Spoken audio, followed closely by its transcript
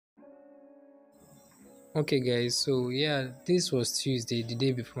Okay, guys. So yeah, this was Tuesday, the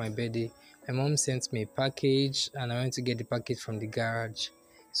day before my birthday. My mom sent me a package, and I went to get the package from the garage.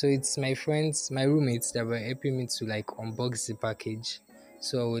 So it's my friends, my roommates, that were helping me to like unbox the package.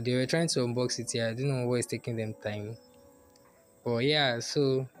 So they were trying to unbox it. Yeah, I don't know what is taking them time, but yeah.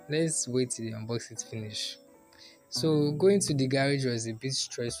 So let's wait till the unbox it finish. So going to the garage was a bit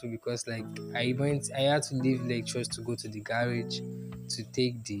stressful because like I had to leave lectures to go to the garage to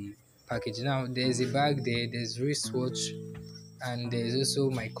take the package. Now there's a bag there, there's wristwatch, and there's also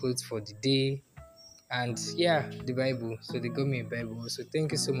my clothes for the day, and yeah, the Bible. So they got me a Bible. So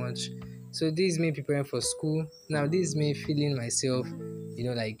thank you so much. So this is me preparing for school. Now this is me feeling myself,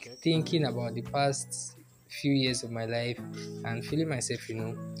 like thinking about the past few years of my life and feeling myself,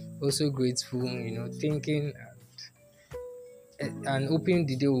 also grateful, thinking and hoping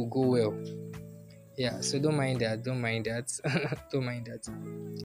the day will go well. Yeah, so don't mind that. Don't mind that. Don't mind that.